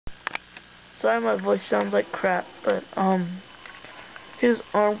Sorry my voice sounds like crap, but here's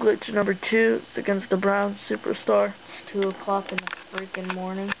arm glitch number 2. It's against the Browns superstar. It's 2 o'clock in the freaking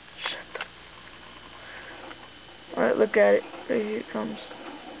morning. Shut the... Alright, look at it. Right here it comes.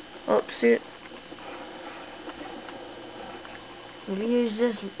 Oh, see it? Maybe he's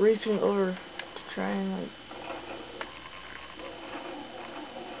just reaching over to try and like...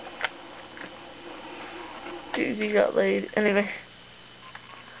 Dude, he got laid. Anyway.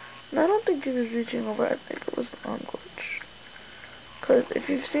 No, I don't think he was reaching over. I think it was the arm glitch. Because if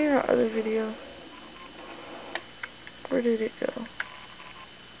you've seen our other video... Where did it go?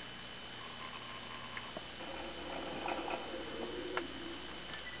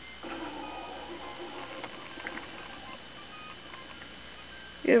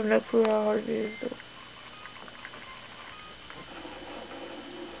 You have no clue how hard it is, though.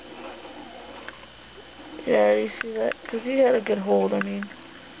 Yeah, you see that? Because he had a good hold, I mean.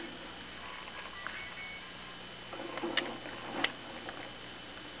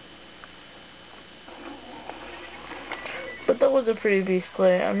 But that was a pretty beast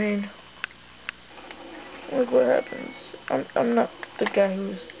play. I mean, look what happens. I'm not the guy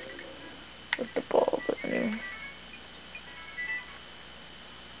who's with the ball, but anyway.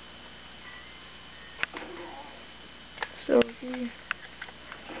 So he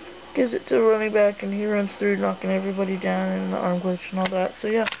gives it to a running back, and he runs through, knocking everybody down, and the arm glitch and all that. So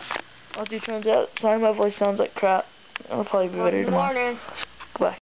yeah, I'll do turns out. Sorry my voice sounds like crap. I'll probably be better tomorrow. Good morning.